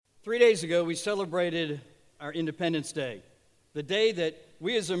3 days ago, we celebrated our Independence Day, the day that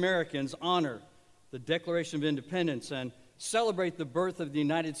we as Americans honor the Declaration of Independence and celebrate the birth of the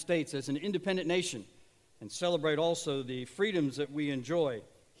United States as an independent nation and celebrate also the freedoms that we enjoy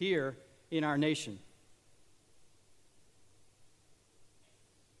here in our nation.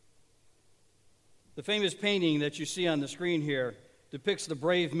 The famous painting that you see on the screen here depicts the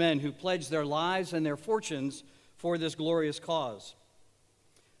brave men who pledged their lives and their fortunes for this glorious cause.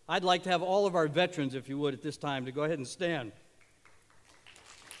 I'd like to have all of our veterans, if you would, at this time, to go ahead and stand.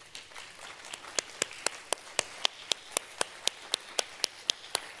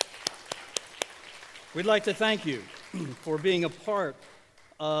 We'd like to thank you for being a part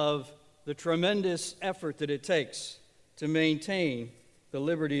of the tremendous effort that it takes to maintain the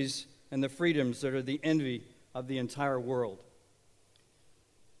liberties and the freedoms that are the envy of the entire world.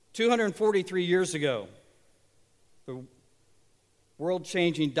 243 years ago, the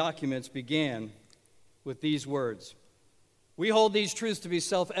world-changing documents began with these words: "We hold these truths to be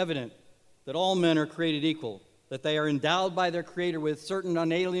self-evident, that all men are created equal, that they are endowed by their Creator with certain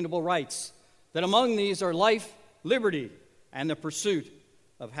unalienable rights, that among these are life, liberty, and the pursuit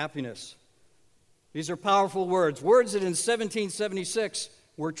of happiness." These are powerful words, words that in 1776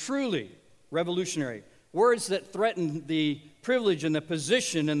 were truly revolutionary, words that threatened the privilege and the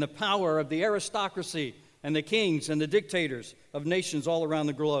position and the power of the aristocracy and the kings and the dictators of nations all around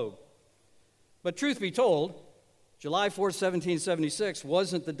the globe. But truth be told, July 4, 1776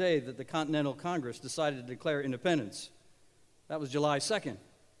 wasn't the day that the Continental Congress decided to declare independence. That was July 2nd.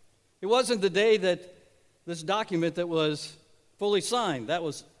 It wasn't the day that this document that was fully signed. That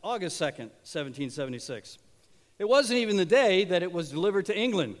was August 2nd, 1776. It wasn't even the day that it was delivered to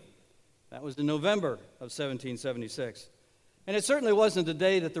England. That was in November of 1776. And it certainly wasn't the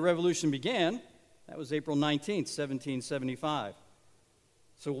day that the revolution began. That was April 19th, 1775.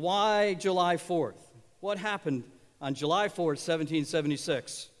 So why July 4th? What happened on July 4th,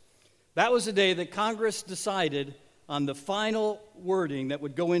 1776? That was the day that Congress decided on the final wording that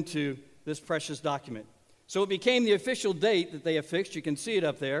would go into this precious document. So it became the official date that they affixed, you can see it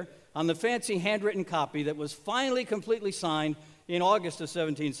up there, on the fancy handwritten copy that was finally completely signed in August of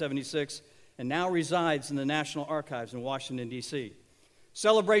 1776 and now resides in the National Archives in Washington, D.C.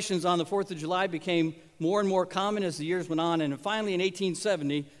 Celebrations on the 4th of July became more and more common as the years went on, and finally in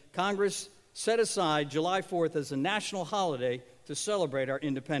 1870, Congress set aside July 4th as a national holiday to celebrate our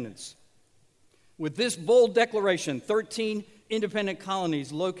independence. With this bold declaration, 13 independent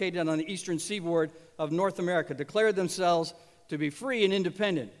colonies located on the eastern seaboard of North America declared themselves to be free and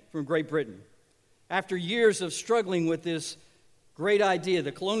independent from Great Britain. After years of struggling with this great idea,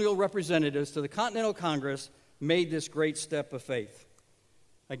 the colonial representatives to the Continental Congress made this great step of faith.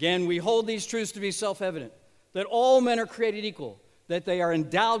 Again, we hold these truths to be self-evident, that all men are created equal, that they are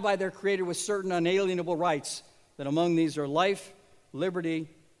endowed by their Creator with certain unalienable rights, that among these are life, liberty,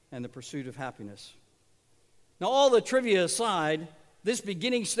 and the pursuit of happiness. Now, all the trivia aside, this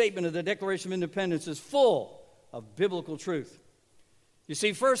beginning statement of the Declaration of Independence is full of biblical truth. You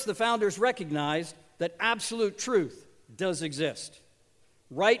see, first, the founders recognized that absolute truth does exist.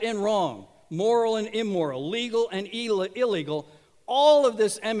 Right and wrong, moral and immoral, legal and illegal, all of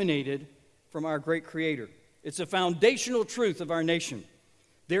this emanated from our great Creator. It's a foundational truth of our nation.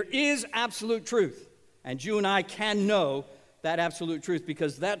 There is absolute truth, and you and I can know that absolute truth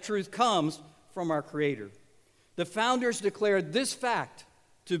because that truth comes from our Creator. The founders declared this fact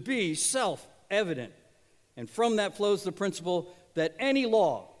to be self-evident, and from that flows the principle that any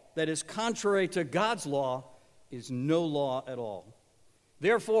law that is contrary to God's law is no law at all.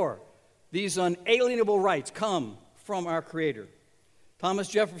 Therefore, these unalienable rights come from our Creator. Thomas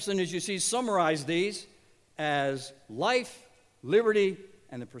Jefferson, as you see, summarized these as life, liberty,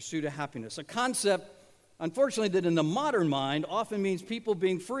 and the pursuit of happiness. A concept, unfortunately, that in the modern mind often means people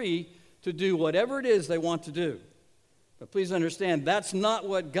being free to do whatever it is they want to do. But please understand, that's not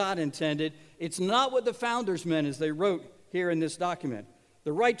what God intended. It's not what the founders meant as they wrote here in this document.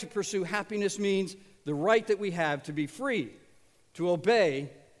 The right to pursue happiness means the right that we have to be free, to obey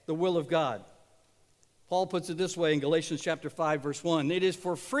the will of God. Paul puts it this way in Galatians chapter 5, verse 1. It is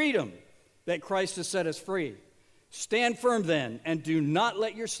for freedom that Christ has set us free. Stand firm then, and do not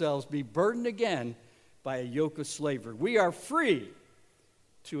let yourselves be burdened again by a yoke of slavery. We are free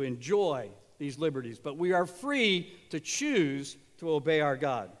to enjoy these liberties, but we are free to choose to obey our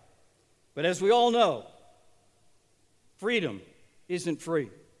God. But as we all know, freedom isn't free.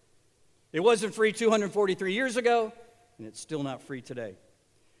 It wasn't free 243 years ago, and it's still not free today.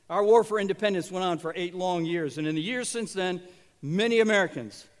 Our war for independence went on for 8 long years, and in the years since then, many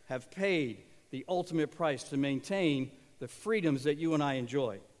Americans have paid the ultimate price to maintain the freedoms that you and I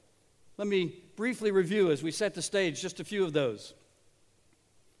enjoy. Let me briefly review as we set the stage just a few of those.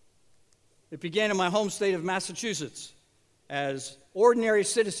 It began in my home state of Massachusetts as ordinary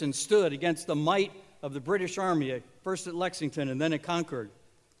citizens stood against the might of the British Army, first at Lexington and then at Concord.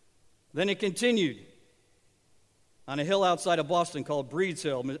 Then it continued on a hill outside of Boston called Breed's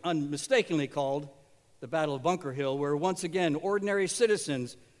Hill, mistakenly called the Battle of Bunker Hill, where once again ordinary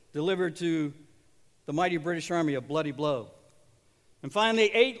citizens delivered to the mighty British Army a bloody blow. And finally,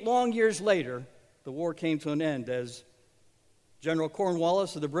 8 long years later, the war came to an end as General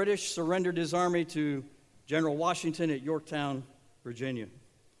Cornwallis of the British surrendered his army to General Washington at Yorktown, Virginia.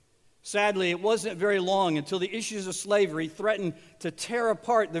 Sadly, it wasn't very long until the issues of slavery threatened to tear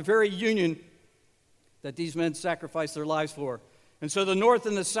apart the very union that these men sacrificed their lives for. And so the North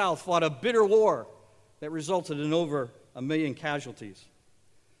and the South fought a bitter war that resulted in over 1 million casualties.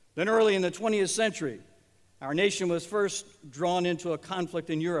 Then early in the 20th century, our nation was first drawn into a conflict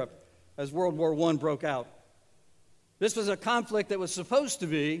in Europe as World War I broke out. This was a conflict that was supposed to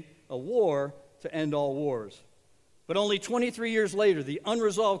be a war to end all wars. But only 23 years later, the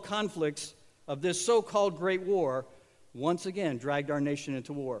unresolved conflicts of this so-called Great War once again dragged our nation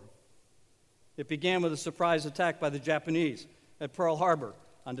into war. It began with a surprise attack by the Japanese at Pearl Harbor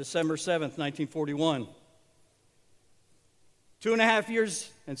on December 7th, 1941. 2.5 years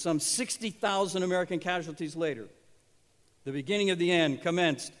and some 60,000 American casualties later, the beginning of the end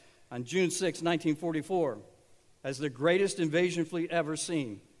commenced on June 6, 1944, as the greatest invasion fleet ever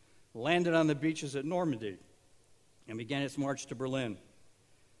seen landed on the beaches at Normandy and began its march to Berlin.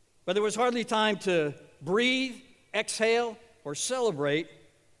 But there was hardly time to breathe, exhale, or celebrate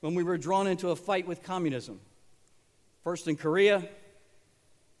when we were drawn into a fight with communism, first in Korea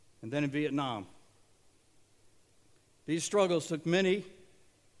and then in Vietnam. These struggles took many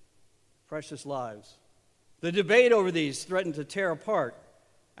precious lives. The debate over these threatened to tear apart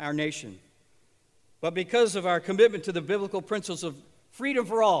our nation. But because of our commitment to the biblical principles of freedom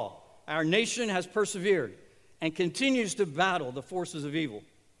for all, our nation has persevered and continues to battle the forces of evil.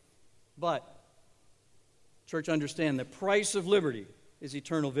 But, church, understand the price of liberty is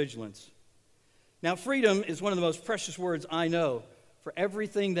eternal vigilance. Now, freedom is one of the most precious words I know for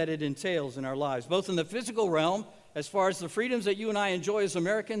everything that it entails in our lives, both in the physical realm, as far as the freedoms that you and I enjoy as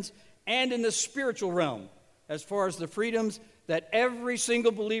Americans, and in the spiritual realm, as far as the freedoms that every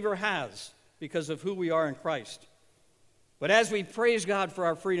single believer has because of who we are in Christ. But as we praise God for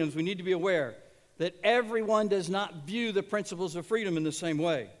our freedoms, we need to be aware that everyone does not view the principles of freedom in the same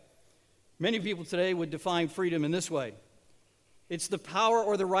way. Many people today would define freedom in this way: it's the power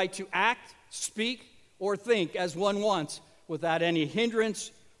or the right to act, speak, or think as one wants without any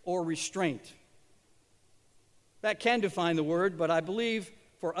hindrance or restraint. That can define the word, but I believe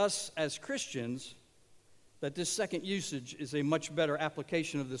for us as Christians that this second usage is a much better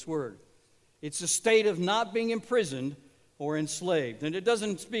application of this word. It's a state of not being imprisoned or enslaved. And it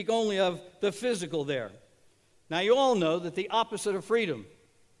doesn't speak only of the physical there. Now, you all know that the opposite of freedom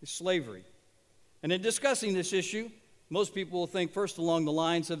is slavery. And in discussing this issue, most people will think first along the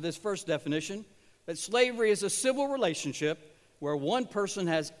lines of this first definition, that slavery is a civil relationship where one person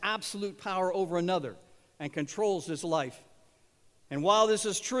has absolute power over another and controls his life. And while this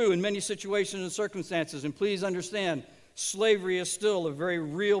is true in many situations and circumstances, and please understand, slavery is still a very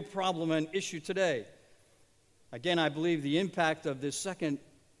real problem and issue today. Again, I believe the impact of this second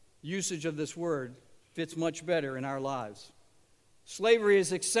usage of this word fits much better in our lives. Slavery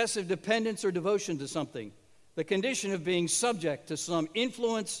is excessive dependence or devotion to something, the condition of being subject to some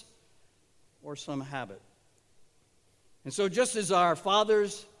influence or some habit. And so just as our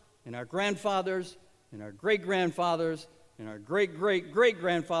fathers and our grandfathers and our great-grandfathers and our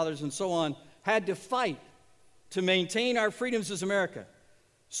great-great-great-grandfathers and so on had to fight to maintain our freedoms as America,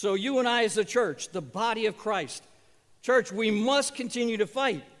 so you and I as the church, the body of Christ, church, we must continue to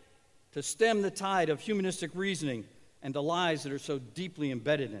fight to stem the tide of humanistic reasoning and the lies that are so deeply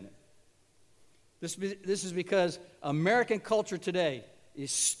embedded in it. This is because American culture today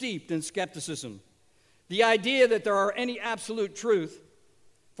is steeped in skepticism. The idea that there are any absolute truth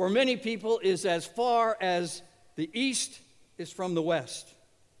for many people is as far as the East is from the West.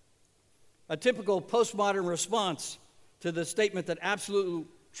 A typical postmodern response to the statement that absolute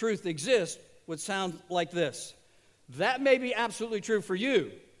truth exists would sound like this: that may be absolutely true for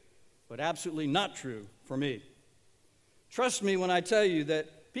you, but absolutely not true for me. Trust me when I tell you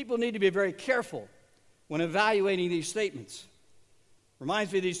that people need to be very careful when evaluating these statements.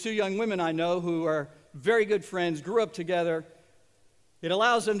 Reminds me of these two young women I know who are very good friends, grew up together. It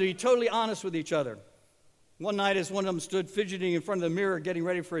allows them to be totally honest with each other. One night, as one of them stood fidgeting in front of the mirror getting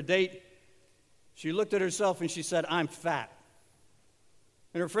ready for a date, she looked at herself and she said, "I'm fat."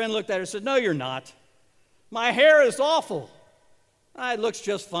 And her friend looked at her and said, "No, you're not. My hair is awful. It looks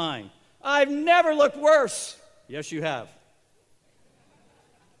just fine. I've never looked worse." Yes, you have.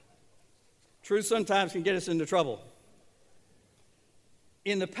 Truth sometimes can get us into trouble.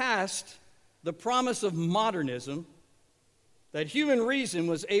 In the past, the promise of modernism, that human reason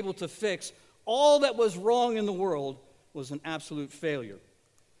was able to fix all that was wrong in the world, was an absolute failure.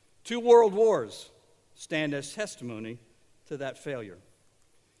 2 world wars stand as testimony to that failure.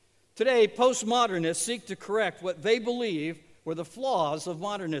 Today, postmodernists seek to correct what they believe were the flaws of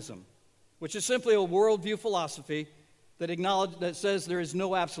modernism, which is simply a worldview philosophy that says there is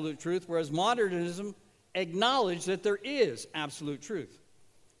no absolute truth, whereas modernism acknowledges that there is absolute truth.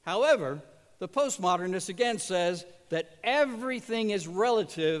 However, the postmodernist again says that everything is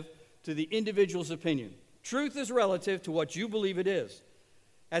relative to the individual's opinion. Truth is relative to what you believe it is.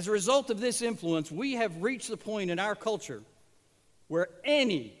 As a result of this influence, we have reached the point in our culture where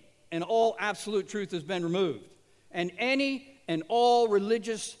any and all absolute truth has been removed, and any and all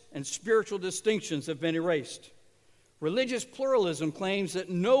religious and spiritual distinctions have been erased. Religious pluralism claims that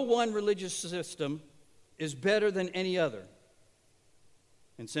no one religious system is better than any other.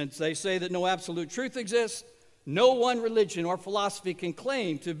 And since they say that no absolute truth exists, no one religion or philosophy can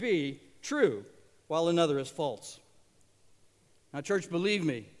claim to be true while another is false. Now, church, believe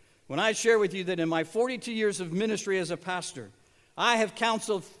me, when I share with you that in my 42 years of ministry as a pastor, I have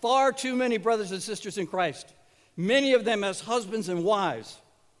counseled far too many brothers and sisters in Christ, many of them as husbands and wives,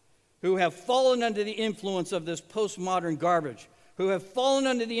 who have fallen under the influence of this postmodern garbage, who have fallen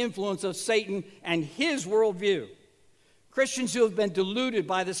under the influence of Satan and his worldview. Christians who have been deluded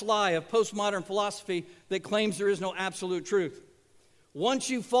by this lie of postmodern philosophy that claims there is no absolute truth. Once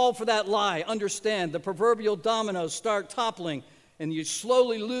you fall for that lie, understand the proverbial dominoes start toppling, and you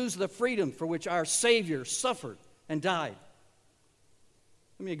slowly lose the freedom for which our Savior suffered and died.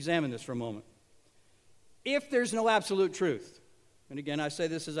 Let me examine this for a moment. If there's no absolute truth, and again I say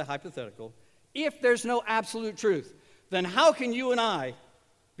this as a hypothetical, if there's no absolute truth, then how can you and I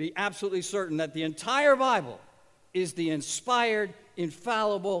be absolutely certain that the entire Bible is the inspired,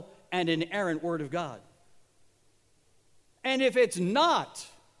 infallible, and inerrant Word of God? And if it's not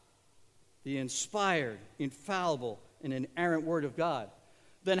the inspired, infallible, and inerrant Word of God,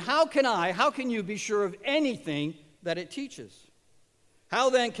 then how can you be sure of anything that it teaches? How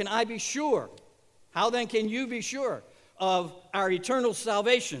then can I be sure? How then can you be sure of our eternal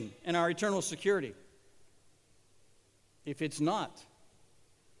salvation and our eternal security? If it's not,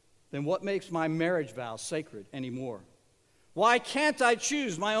 then what makes my marriage vow sacred anymore? Why can't I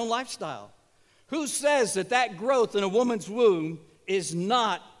choose my own lifestyle? Who says that growth in a woman's womb is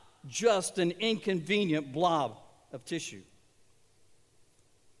not just an inconvenient blob of tissue?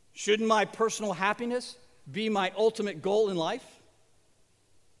 Shouldn't my personal happiness be my ultimate goal in life?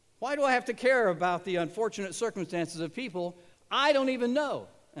 Why do I have to care about the unfortunate circumstances of people I don't even know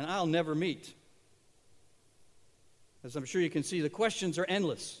and I'll never meet? As I'm sure you can see, the questions are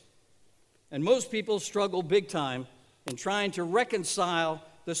endless. And most people struggle big time in trying to reconcile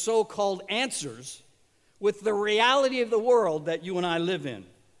the so-called answers with the reality of the world that you and I live in.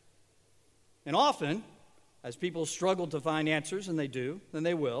 And often, as people struggle to find answers, and they do, and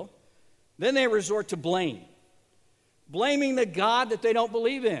they will, then they resort to blame. Blaming the God that they don't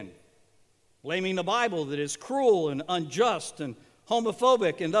believe in. Blaming the Bible that is cruel and unjust and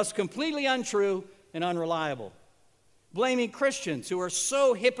homophobic and thus completely untrue and unreliable. Blaming Christians who are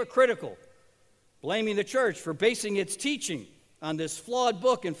so hypocritical. Blaming the church for basing its teaching on this flawed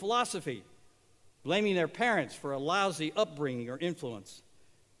book and philosophy. Blaming their parents for a lousy upbringing or influence.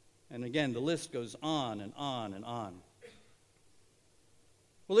 And again, the list goes on and on and on.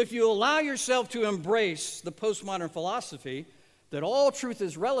 Well, if you allow yourself to embrace the postmodern philosophy that all truth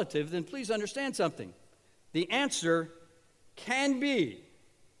is relative, then please understand something. The answer can be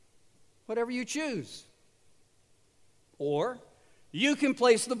whatever you choose. Or you can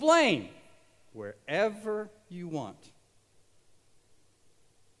place the blame wherever you want.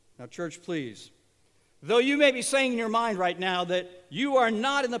 Now, church, please, though you may be saying in your mind right now that you are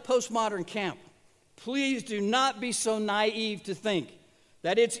not in the postmodern camp, please do not be so naive to think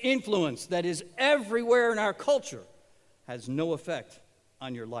that its influence that is everywhere in our culture has no effect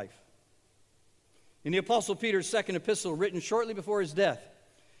on your life. In the Apostle Peter's second epistle, written shortly before his death,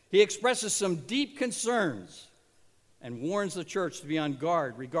 he expresses some deep concerns and warns the church to be on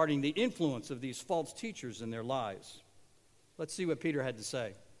guard regarding the influence of these false teachers in their lives. Let's see what Peter had to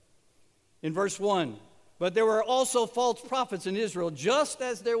say. In verse 1, "But there were also false prophets in Israel, just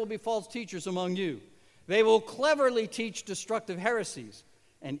as there will be false teachers among you. They will cleverly teach destructive heresies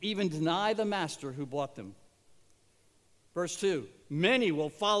and even deny the master who bought them." Verse 2, Many will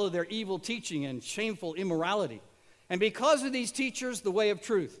follow their evil teaching and shameful immorality. And because of these teachers, the way of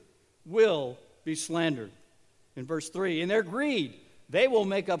truth will be slandered. In verse 3, in their greed, they will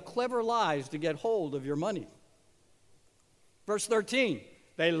make up clever lies to get hold of your money. Verse 13,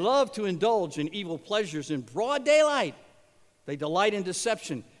 they love to indulge in evil pleasures in broad daylight. They delight in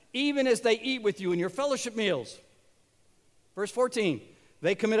deception, even as they eat with you in your fellowship meals. Verse 14,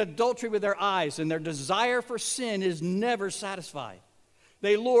 they commit adultery with their eyes, and their desire for sin is never satisfied.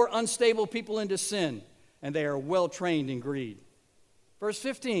 They lure unstable people into sin, and they are well trained in greed. Verse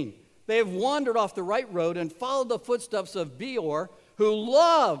 15, they have wandered off the right road and followed the footsteps of Beor, who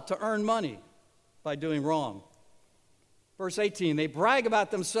love to earn money by doing wrong. Verse 18, they brag about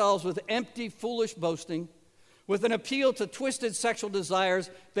themselves with empty, foolish boasting. With an appeal to twisted sexual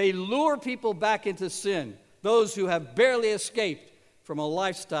desires, they lure people back into sin, those who have barely escaped from a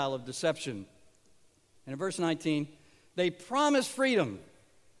lifestyle of deception. And in verse 19, they promise freedom,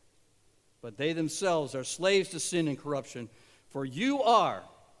 but they themselves are slaves to sin and corruption. For you are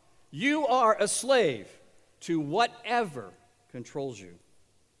a slave to whatever controls you.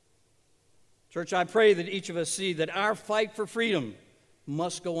 Church, I pray that each of us see that our fight for freedom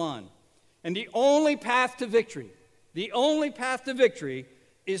must go on. And the only path to victory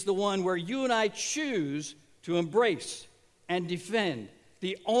is the one where you and I choose to embrace and defend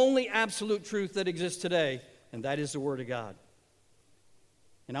the only absolute truth that exists today, and that is the Word of God.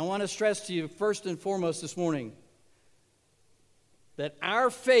 And I want to stress to you first and foremost this morning that our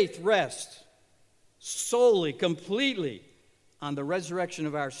faith rests solely, completely on the resurrection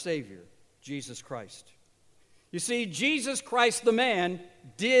of our Savior, Jesus Christ. You see, Jesus Christ, the man,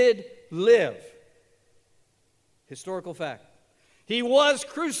 did live. Historical fact. He was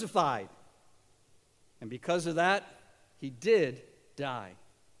crucified. And because of that, he did die.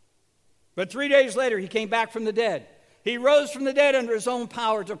 But 3 days later, he came back from the dead. He rose from the dead under his own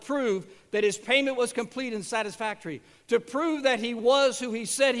power to prove that his payment was complete and satisfactory, to prove that he was who he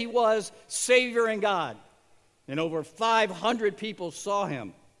said he was, Savior and God. And over 500 people saw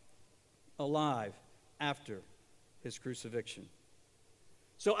him alive after his crucifixion.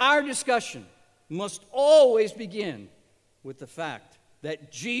 So our discussion must always begin with the fact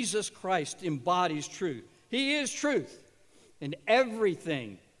that Jesus Christ embodies truth. He is truth. And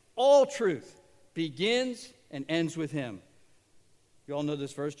everything, all truth, begins and ends with him. You all know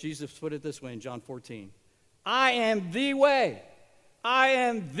this verse. Jesus put it this way in John 14. I am the way, I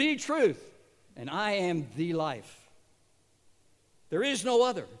am the truth, and I am the life. There is no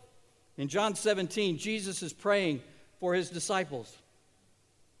other. In John 17, Jesus is praying for his disciples.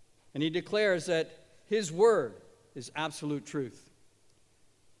 And he declares that his word is absolute truth.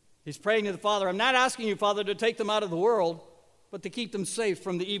 He's praying to the Father, I'm not asking you, Father, to take them out of the world, but to keep them safe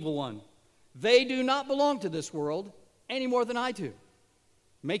from the evil one. They do not belong to this world any more than I do.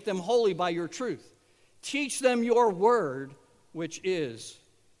 Make them holy by your truth. Teach them your word, which is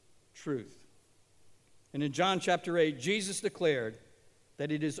truth. And in John chapter 8, Jesus declared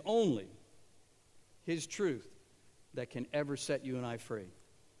that it is only his truth that can ever set you and I free.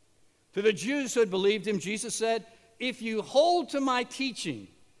 To the Jews who had believed him, Jesus said, if you hold to my teaching,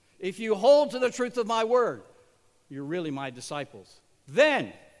 if you hold to the truth of my word, you're really my disciples.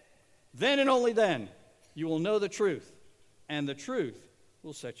 Then and only then, you will know the truth, and the truth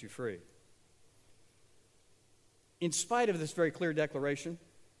will set you free. In spite of this very clear declaration,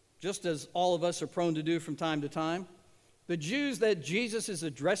 just as all of us are prone to do from time to time, the Jews that Jesus is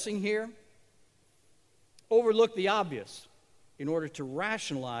addressing here overlooked the obvious in order to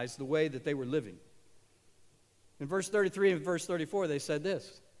rationalize the way that they were living. In verse 33 and verse 34, they said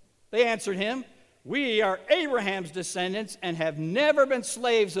this. They answered him, we are Abraham's descendants and have never been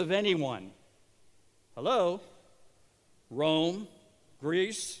slaves of anyone. Hello? Rome,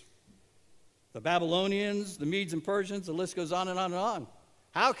 Greece, the Babylonians, the Medes and Persians, the list goes on and on and on.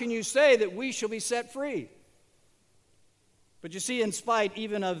 How can you say that we shall be set free? But you see, in spite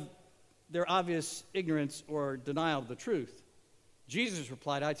even of their obvious ignorance or denial of the truth, Jesus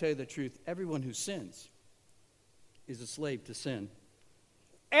replied, I tell you the truth, everyone who sins is a slave to sin.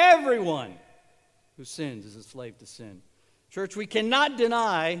 Everyone who sins is a slave to sin. Church, we cannot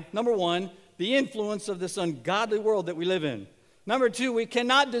deny, number one, the influence of this ungodly world that we live in. Number two, we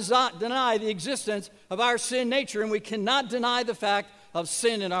cannot deny the existence of our sin nature, and we cannot deny the fact of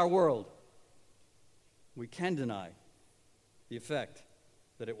sin in our world. We can deny the effect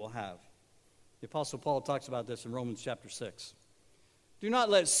that it will have. The Apostle Paul talks about this in Romans chapter 6. Do not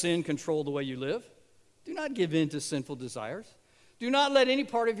let sin control the way you live. Do not give in to sinful desires. Do not let any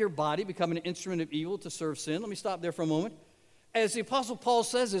part of your body become an instrument of evil to serve sin. Let me stop there for a moment. As the Apostle Paul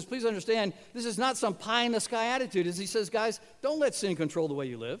says this, please understand, this is not some pie-in-the-sky attitude. As he says, guys, don't let sin control the way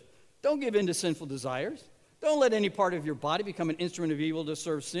you live. Don't give in to sinful desires. Don't let any part of your body become an instrument of evil to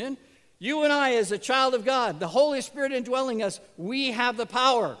serve sin. You and I, as a child of God, the Holy Spirit indwelling us, we have the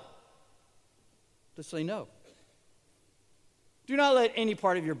power to say no. Do not let any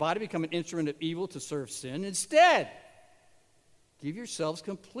part of your body become an instrument of evil to serve sin. Instead, give yourselves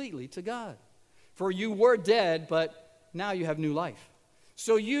completely to God. For you were dead, but now you have new life.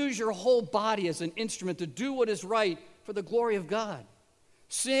 So use your whole body as an instrument to do what is right for the glory of God.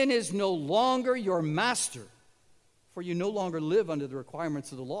 Sin is no longer your master, for you no longer live under the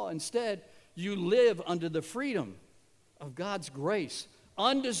requirements of the law. Instead, you live under the freedom of God's grace,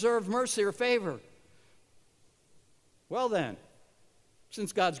 undeserved mercy or favor. Well then,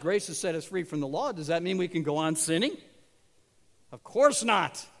 since God's grace has set us free from the law, does that mean we can go on sinning? Of course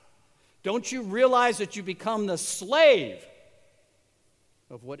not. Don't you realize that you become the slave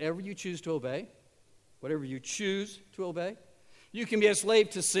of whatever you choose to obey? Whatever you choose to obey? You can be a slave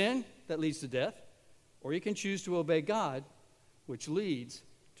to sin, that leads to death, or you can choose to obey God, which leads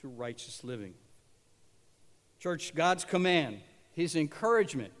to righteous living. Church, God's command, His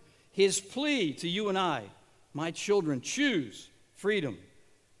encouragement, His plea to you and I, my children, choose freedom.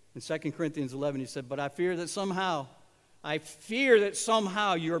 In 2 Corinthians 11, he said, but I fear that somehow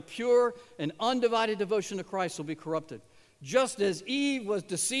your pure and undivided devotion to Christ will be corrupted, just as Eve was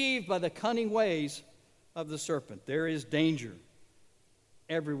deceived by the cunning ways of the serpent. There is danger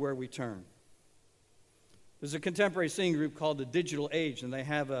everywhere we turn. There's a contemporary singing group called the Digital Age, and they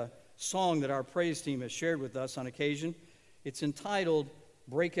have a song that our praise team has shared with us on occasion. It's entitled,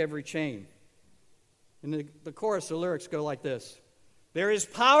 Break Every Chain. In the chorus, the lyrics go like this. There is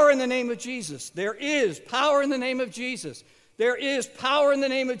power in the name of Jesus. There is power in the name of Jesus. There is power in the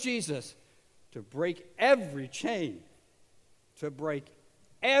name of Jesus to break every chain. To break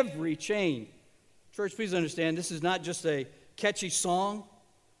every chain. Church, please understand, this is not just a catchy song.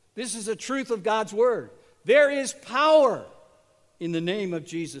 This is the truth of God's word. There is power in the name of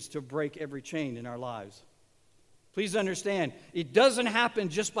Jesus to break every chain in our lives. Please understand, it doesn't happen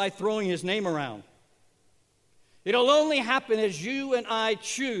just by throwing his name around. It'll only happen as you and I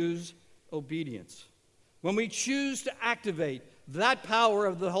choose obedience. When we choose to activate that power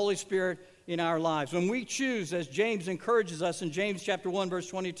of the Holy Spirit in our lives. When we choose, as James encourages us in James chapter 1, verse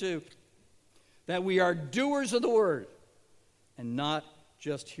 22, that we are doers of the word and not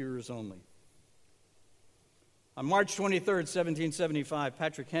just hearers only. On March 23rd, 1775,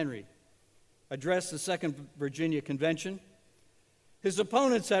 Patrick Henry addressed the Second Virginia Convention. His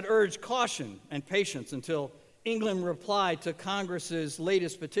opponents had urged caution and patience until England replied to Congress's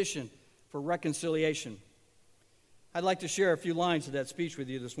latest petition for reconciliation. I'd like to share a few lines of that speech with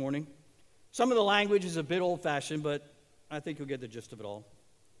you this morning. Some of the language is a bit old-fashioned, but I think you'll get the gist of it all.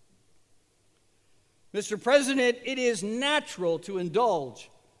 Mr. President, it is natural to indulge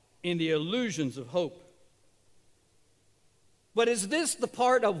in the illusions of hope. But is this the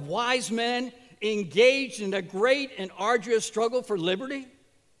part of wise men engaged in a great and arduous struggle for liberty?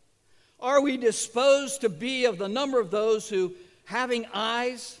 Are we disposed to be of the number of those who, having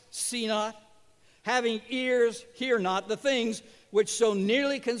eyes, see not, having ears, hear not, the things which so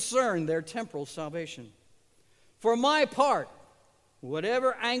nearly concern their temporal salvation? For my part,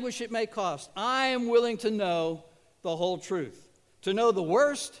 whatever anguish it may cost, I am willing to know the whole truth, to know the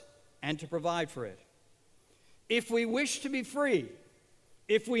worst and to provide for it. If we wish to be free,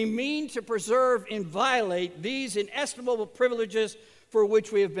 if we mean to preserve and violate these inestimable privileges for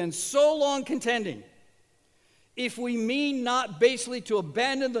which we have been so long contending, if we mean not basely to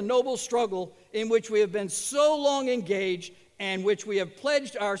abandon the noble struggle in which we have been so long engaged and which we have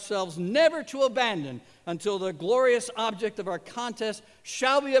pledged ourselves never to abandon until the glorious object of our contest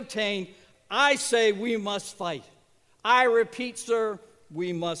shall be obtained, I say we must fight. I repeat, sir,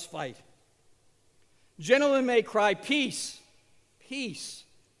 we must fight. Gentlemen may cry, peace, peace,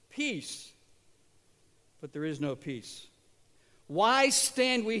 peace, but there is no peace. Why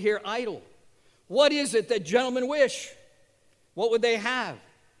stand we here idle? What is it that gentlemen wish? What would they have?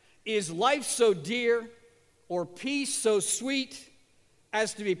 Is life so dear or peace so sweet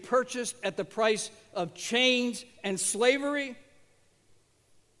as to be purchased at the price of chains and slavery?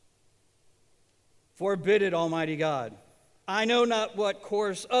 Forbid it, Almighty God. I know not what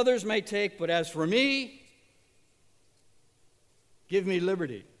course others may take, but as for me, give me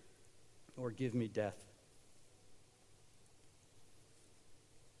liberty or give me death.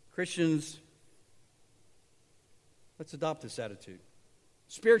 Christians, let's adopt this attitude.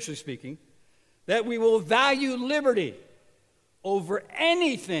 Spiritually speaking, that we will value liberty over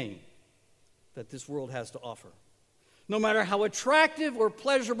anything that this world has to offer. no matter how attractive or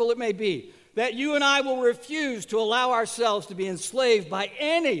pleasurable it may be, that you and I will refuse to allow ourselves to be enslaved by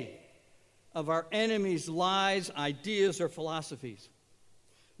any of our enemies' lies, ideas, or philosophies.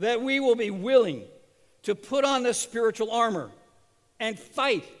 That we will be willing to put on the spiritual armor and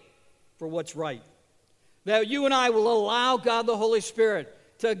fight for what's right. That you and I will allow God the Holy Spirit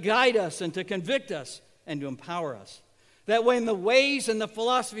to guide us and to convict us and to empower us. That when the ways and the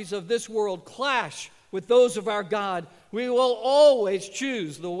philosophies of this world clash with those of our God, we will always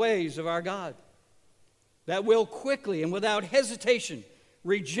choose the ways of our God. That we'll quickly and without hesitation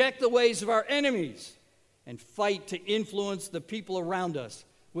reject the ways of our enemies and fight to influence the people around us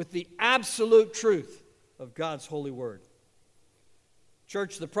with the absolute truth of God's holy word.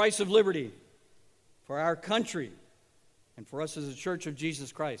 Church, the price of liberty for our country and for us as a church of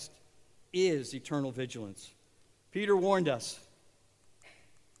Jesus Christ is eternal vigilance. Peter warned us,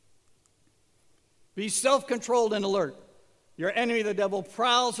 be self-controlled and alert. Your enemy, the devil,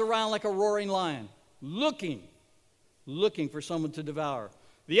 prowls around like a roaring lion, looking for someone to devour.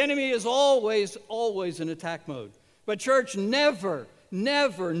 The enemy is always in attack mode. But church, never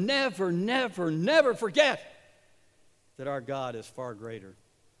forget that our God is far greater.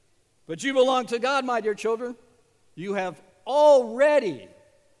 But you belong to God, my dear children. You have already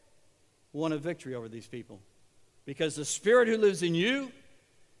won a victory over these people, because the Spirit who lives in you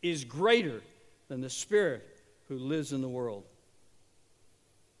is greater than the spirit who lives in the world.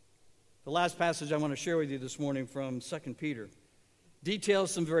 The last passage I want to share with you this morning from 2 Peter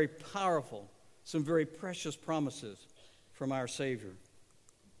details some very powerful, some very precious promises from our Savior.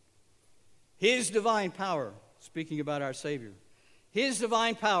 His divine power, speaking about our Savior, His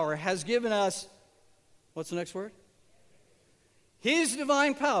divine power has given us, what's the next word? His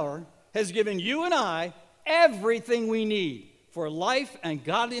divine power has given you and I everything we need for life and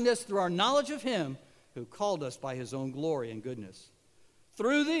godliness through our knowledge of Him who called us by His own glory and goodness.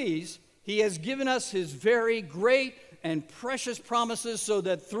 Through these, He has given us His very great and precious promises so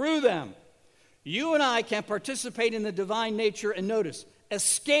that through them, you and I can participate in the divine nature and, notice,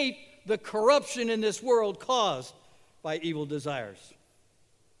 escape the corruption in this world caused by evil desires.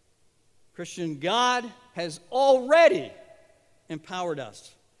 Christian, God has already empowered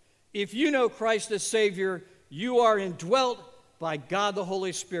us. If you know Christ as Savior, you are indwelt by God the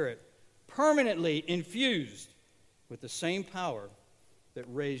Holy Spirit, permanently infused with the same power that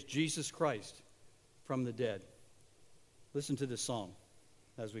raised Jesus Christ from the dead. Listen to this song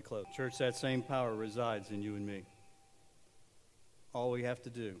as we close. Church, that same power resides in you and me. All we have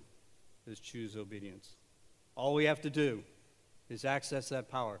to do is choose obedience. All we have to do is access that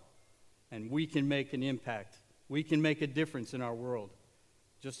power, and we can make an impact. We can make a difference in our world,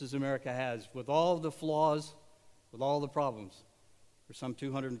 just as America has, with all the flaws, with all the problems, for some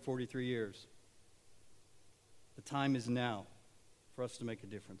 243 years. The time is now for us to make a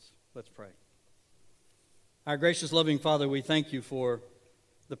difference. Let's pray. Our gracious, loving Father, we thank you for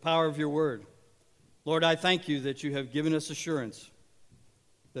the power of your word. Lord, I thank you that you have given us assurance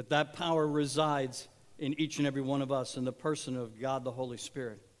that that power resides in each and every one of us in the person of God the Holy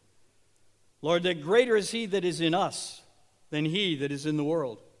Spirit. Lord, that greater is He that is in us than he that is in the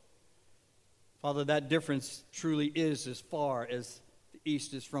world. Father, that difference truly is as far as the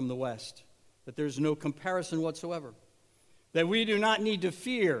east is from the west, that there's no comparison whatsoever, that we do not need to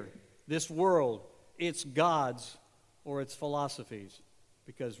fear this world, its gods, or its philosophies,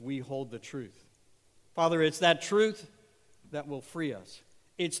 because we hold the truth. Father, it's that truth that will free us.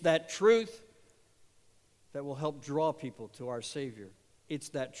 It's that truth that will help draw people to our Savior. It's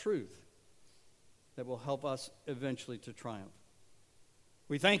that truth that will help us eventually to triumph.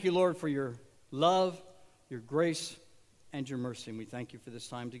 We thank you, Lord, for your love, your grace, and your mercy. And we thank you for this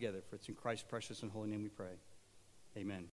time together. For it's in Christ's precious and holy name we pray. Amen.